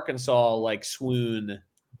Tech Arkansas swoon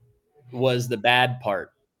was the bad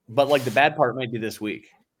part. But the bad part might be this week.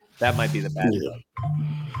 That might be the bad part.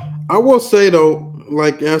 I will say though,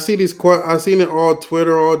 I see I've seen it all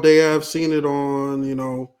Twitter all day. I've seen it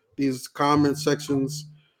on these comment sections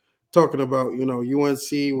talking about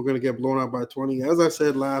UNC. We're gonna get blown out by 20. As I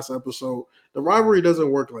said last episode, the rivalry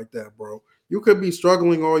doesn't work like that, bro. You could be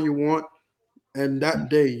struggling all you want, and that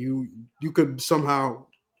day you could somehow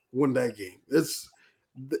win that game. It's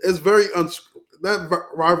very that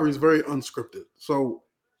rivalry is very unscripted. So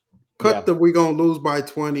we're gonna lose by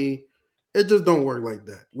 20. It just don't work like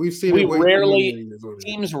that. We've seen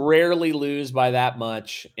teams rarely lose by that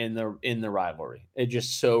much in the rivalry. It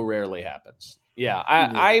just so rarely happens. Yeah,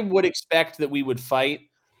 I would expect that we would fight.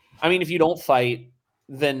 I mean, if you don't fight,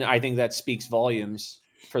 then I think that speaks volumes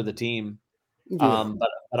for the team. Yeah.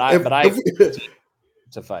 But I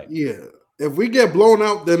to fight. Yeah. If we get blown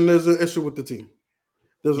out, then there's an issue with the team.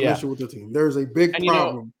 There's a big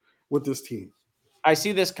problem with this team. I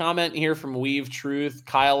see this comment here from Weave Truth.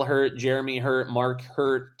 Kyle hurt, Jeremy hurt, Mark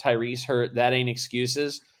hurt, Tyrese hurt. That ain't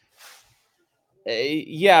excuses.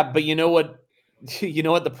 Yeah, but you know what? You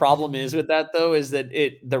know what the problem is with that though is that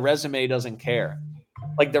the resume doesn't care.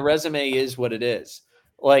 The resume is what it is.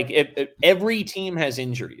 Every team has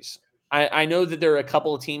injuries. I know that there are a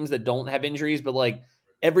couple of teams that don't have injuries, but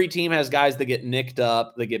every team has guys that get nicked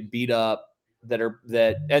up, that get beat up,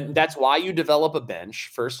 and that's why you develop a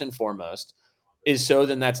bench first and foremost. Is so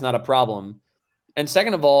then that's not a problem. And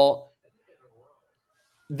second of all,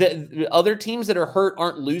 the other teams that are hurt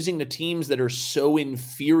aren't losing to teams that are so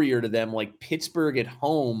inferior to them, like Pittsburgh at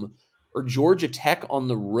home or Georgia Tech on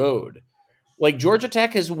the road. Georgia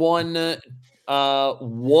Tech has won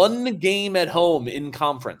one game at home in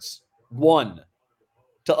conference. One.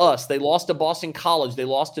 To us. They lost to Boston College. They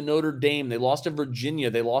lost to Notre Dame. They lost to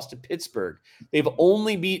Virginia. They lost to Pittsburgh. They've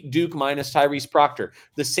only beat Duke minus Tyrese Proctor.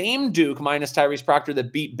 The same Duke minus Tyrese Proctor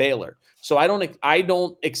that beat Baylor. So I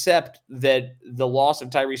don't accept that the loss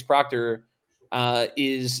of Tyrese Proctor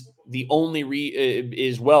is the only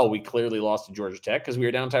we clearly lost to Georgia Tech because we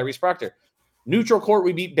were down Tyrese Proctor. Neutral court,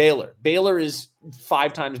 we beat Baylor. Baylor is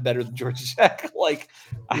 5 times better than Georgia Tech.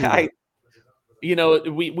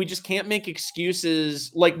 We just can't make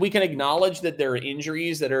excuses. Like, we can acknowledge that there are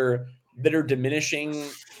injuries that are diminishing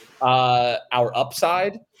our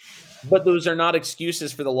upside, but those are not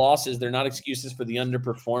excuses for the losses. They're not excuses for the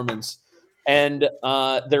underperformance, and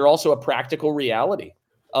they're also a practical reality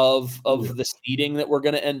of the seeding that we're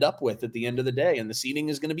going to end up with at the end of the day. And the seeding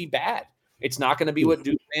is going to be bad. It's not going to be what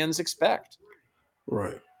Duke fans expect.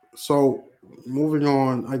 Right. So moving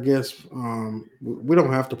on, I guess we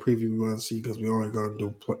don't have to preview UNC because we only going to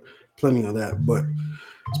do plenty of that. But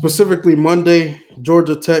specifically Monday,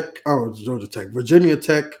 Virginia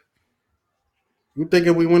Tech. You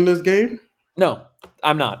thinking we win this game? No,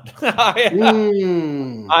 I'm not.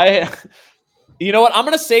 You know what? I'm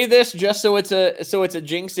going to say this just so it's a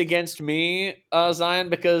jinx against me, Zion,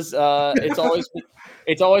 because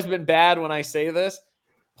it's always been bad when I say this.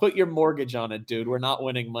 Put your mortgage on it, dude. We're not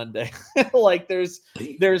winning Monday.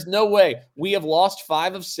 There's no way. We have lost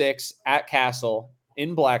 5 of 6 at Castle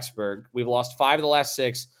in Blacksburg. We've lost 5 of the last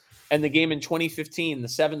 6. And the game in 2015, the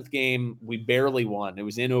 7th game, we barely won. It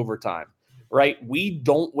was in overtime, right? We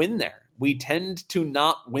don't win there. We tend to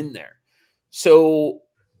not win there. So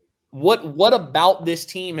what about this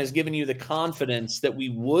team has given you the confidence that we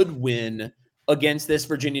would win against this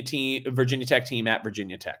Virginia Tech team at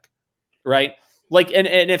Virginia Tech, right? Like, and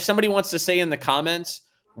if somebody wants to say in the comments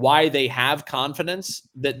why they have confidence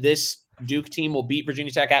that this Duke team will beat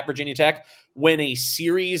Virginia Tech at Virginia Tech when a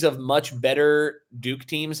series of much better Duke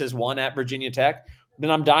teams has won at Virginia Tech,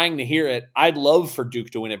 then I'm dying to hear it. I'd love for Duke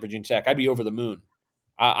to win at Virginia Tech. I'd be over the moon.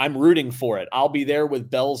 I'm rooting for it. I'll be there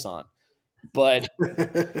with bells on. But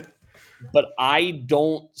I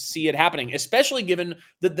don't see it happening, especially given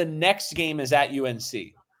that the next game is at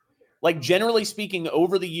UNC. Like, generally speaking,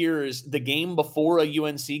 over the years, the game before a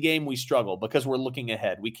UNC game, we struggle because we're looking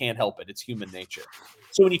ahead. We can't help it. It's human nature.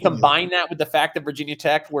 So when you combine that with the fact that Virginia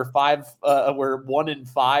Tech, we're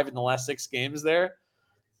 1-5 in the last 6 games there,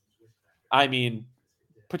 I mean,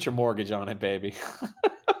 put your mortgage on it, baby.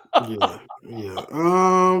 Yeah.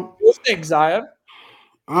 What's next, Zion?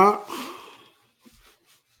 Let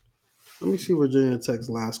me see Virginia Tech's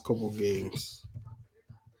last couple games.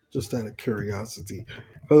 Just out of curiosity.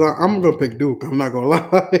 Because I'm going to pick Duke. I'm not going to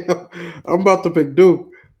lie. I'm about to pick Duke.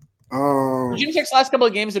 Virginia Tech's last couple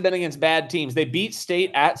of games have been against bad teams. They beat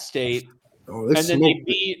State at State. And then they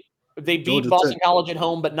beat Boston College at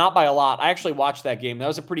home, but not by a lot. I actually watched that game. That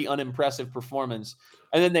was a pretty unimpressive performance.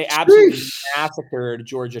 And then they absolutely massacred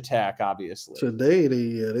Georgia Tech, obviously. Today,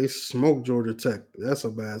 they smoked Georgia Tech. That's a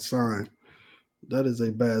bad sign. That is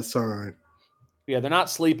a bad sign. Yeah, they're not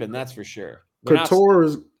sleeping, that's for sure. Couture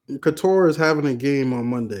is having a game on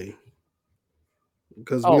Monday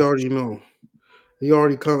because we already know he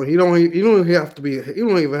already come. He don't even have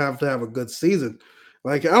to have a good season.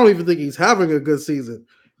 Like, I don't even think he's having a good season,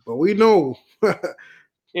 but we know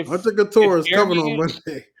Hunter Couture is coming on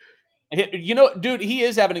Monday. You know, dude, he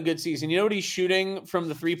is having a good season. You know what he's shooting from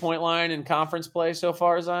the 3-point line in conference play so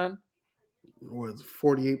far, Zion? What,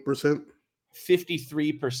 48%?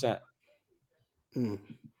 53%.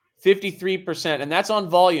 53%, and that's on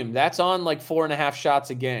volume. That's on like 4.5 shots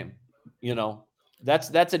a game. You know,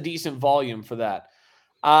 that's a decent volume for that.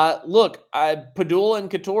 Look, Padula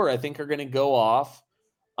and Couture, I think, are going to go off.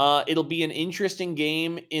 It'll be an interesting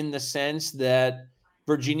game in the sense that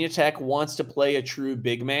Virginia Tech wants to play a true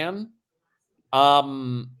big man.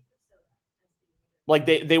 Like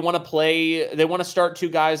they want to start 2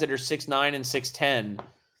 guys that are 6'9" and 6'10".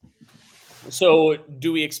 So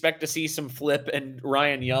do we expect to see some Flip and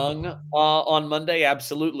Ryan Young on Monday?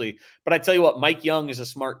 Absolutely. But I tell you what, Mike Young is a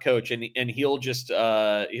smart coach, and he'll just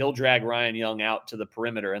he'll drag Ryan Young out to the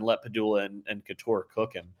perimeter and let Padula and Couture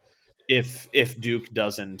cook him if Duke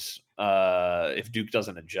doesn't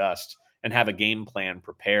adjust and have a game plan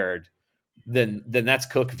prepared. Then that's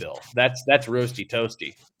Cookville. That's roasty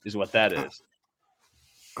toasty is what that is.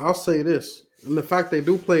 I'll say this, and the fact they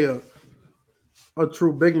do play a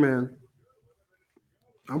true big man,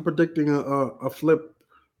 I'm predicting a Flip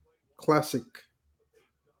classic.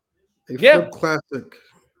 Flip classic.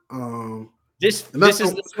 This is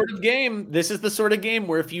the sort of game. This is the sort of game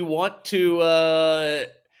where if you want to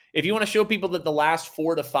show people that the last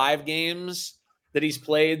 4 to 5 games that he's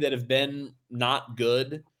played that have been not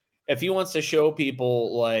good, if he wants to show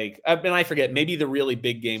people like, I mean, I forget, maybe the really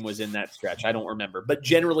big game was in that stretch. I don't remember. But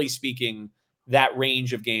generally speaking, that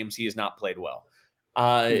range of games, he has not played well.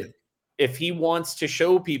 If he wants to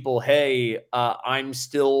show people, hey, I'm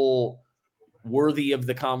still worthy of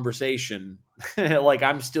the conversation, like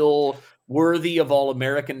I'm still worthy of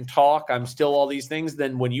All-American talk, I'm still all these things,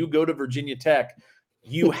 then when you go to Virginia Tech,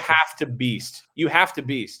 you have to beast. You have to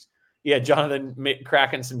beast. Yeah, Jonathan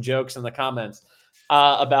cracking some jokes in the comments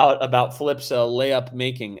about Flip's layup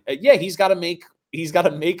making. Yeah, he's got to make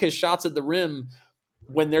his shots at the rim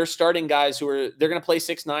when they're starting guys they're going to play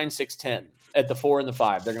 6'9", 6'10 at the 4 and the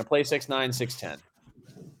 5. They're going to play 6'9", 6'10.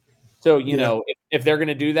 So, you know, if they're going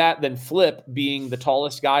to do that, then Flip, being the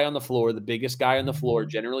tallest guy on the floor, the biggest guy on the floor,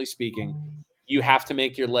 generally speaking, you have to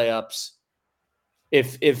make your layups.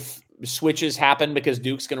 If switches happen because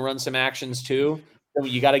Duke's going to run some actions too, then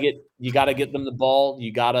you got to get them the ball.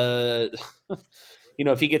 You got to, you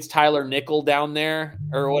know, if he gets Tyler Nickel down there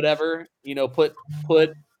or whatever, you know, put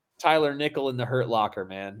Tyler Nickel in the hurt locker,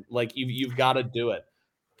 man. Like you've got to do it.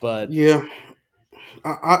 But yeah,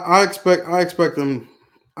 I expect them.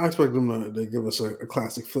 I expect them to give us a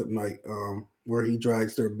classic Flip night where he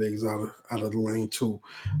drags their bigs out of the lane too.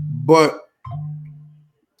 But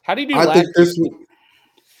how do you do? I think this.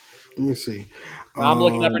 Let me see. I'm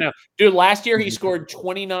looking up right now, dude. Last year he scored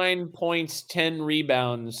 29 points, 10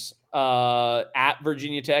 rebounds at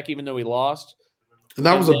Virginia Tech, even though he lost. And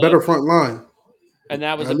that was a better front line. And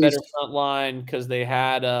that was a better front line because they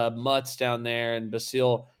had Mutz down there and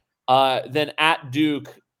Basile. Then at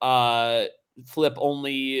Duke, Flip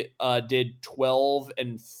only did 12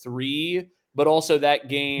 and 3, but also that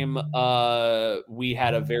game we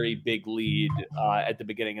had a very big lead at the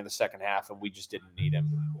beginning of the second half, and we just didn't need him.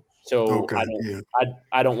 So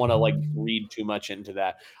I don't want to like read too much into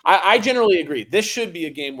that. I generally agree. This should be a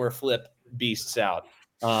game where Flip beasts out.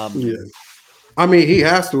 I mean, he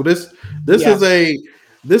has to. This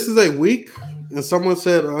is a week, and someone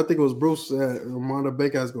said, I think it was Bruce said, Armando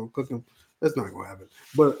Baker is going to cook him. That's not going to happen.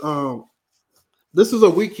 But this is a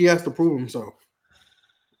week he has to prove himself.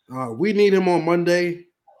 We need him on Monday,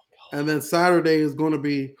 and then Saturday is going to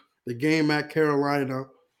be the game at Carolina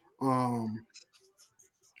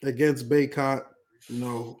against Baycott. You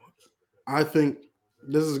know, I think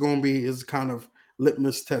this is going to be his kind of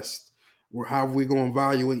litmus test. Or how we going to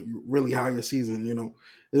evaluate really how your season, you know.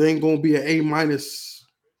 It ain't going to be an A-. It's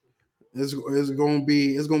going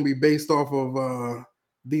to be based off of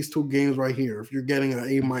these two games right here. If you're getting an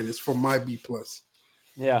A- from my B+.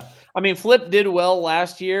 Yeah. I mean, Flip did well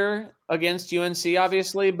last year against UNC,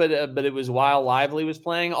 obviously, but it was while Lively was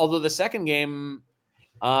playing. Although the second game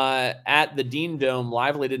at the Dean Dome,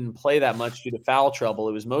 Lively didn't play that much due to foul trouble.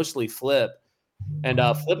 It was mostly Flip. And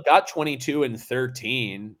Flip got 22 and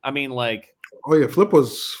 13. I mean, like, oh yeah, Flip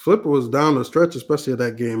was down the stretch, especially at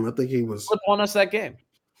that game. I think he was. Flip won us that game.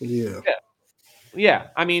 Yeah.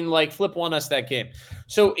 I mean, like, Flip won us that game.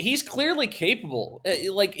 So he's clearly capable.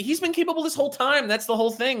 Like, he's been capable this whole time. That's the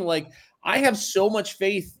whole thing. Like, I have so much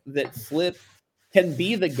faith that Flip can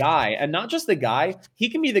be the guy, and not just the guy. He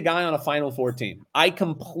can be the guy on a Final Four team. I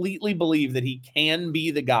completely believe that he can be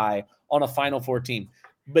the guy on a Final Four team.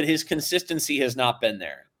 But his consistency has not been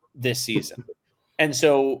there this season. And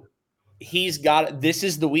so this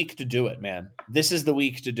is the week to do it, man. This is the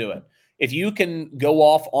week to do it. If you can go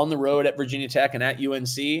off on the road at Virginia Tech and at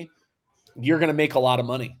UNC, you're going to make a lot of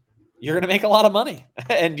money. You're going to make a lot of money.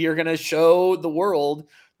 And you're going to show the world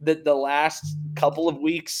that the last couple of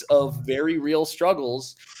weeks of very real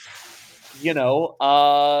struggles, you know,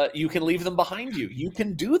 you can leave them behind you. You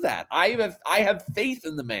can do that. I have faith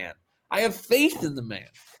in the man. I have faith in the man.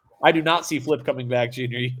 I do not see Flip coming back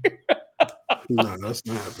junior year. No, that's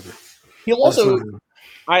not happening. He'll also,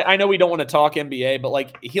 I know we don't want to talk NBA, but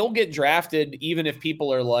like he'll get drafted even if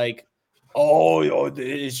people are like, oh,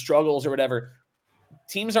 his struggles or whatever.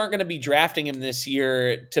 Teams aren't going to be drafting him this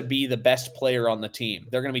year to be the best player on the team.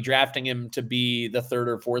 They're going to be drafting him to be the third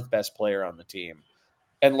or fourth best player on the team.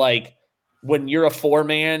 And like when you're a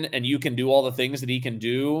 4-man and you can do all the things that he can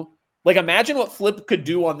do, like, imagine what Flip could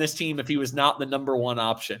do on this team if he was not the number 1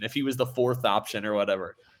 option, if he was the 4th option or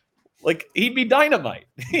whatever. Like, he'd be dynamite.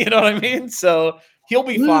 You know what I mean? So he'll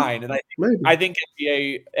be fine. And I think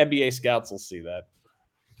NBA scouts will see that.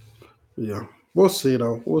 Yeah, we'll see,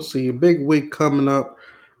 though. We'll see. A big week coming up.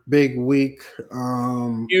 Big week.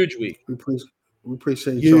 Huge week. We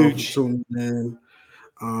appreciate y'all for tuning in.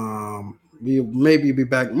 We maybe be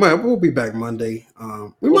back. We'll be back Monday.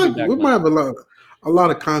 We might have a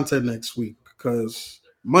lot of content next week because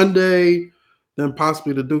Monday, then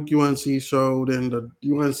possibly the Duke UNC show, then the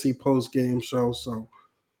UNC post game show. So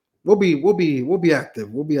we'll be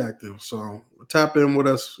active. We'll be active. So tap in with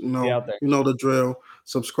us. You know the drill.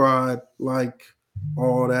 Subscribe, like,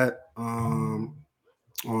 all that.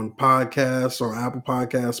 On podcasts, on Apple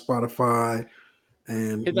Podcasts, Spotify,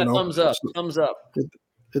 and hit that thumbs up.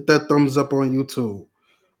 Hit that thumbs up on YouTube.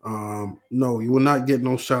 No, you will not get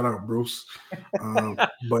no shout out, Bruce.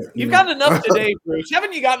 But you've gotten enough today, Bruce.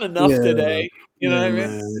 Haven't you gotten enough today? You know what I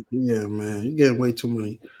mean? Man. Yeah, man. You're getting way too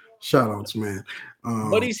many shout outs, man.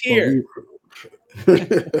 But he's here.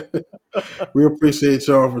 We appreciate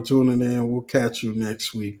y'all for tuning in. We'll catch you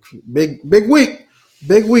next week. Big week.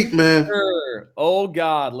 Big week, man. Sure. Oh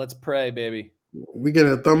God, let's pray, baby. We get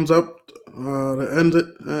a thumbs up to end it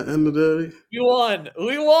at end of the day.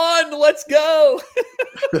 We won. Let's go.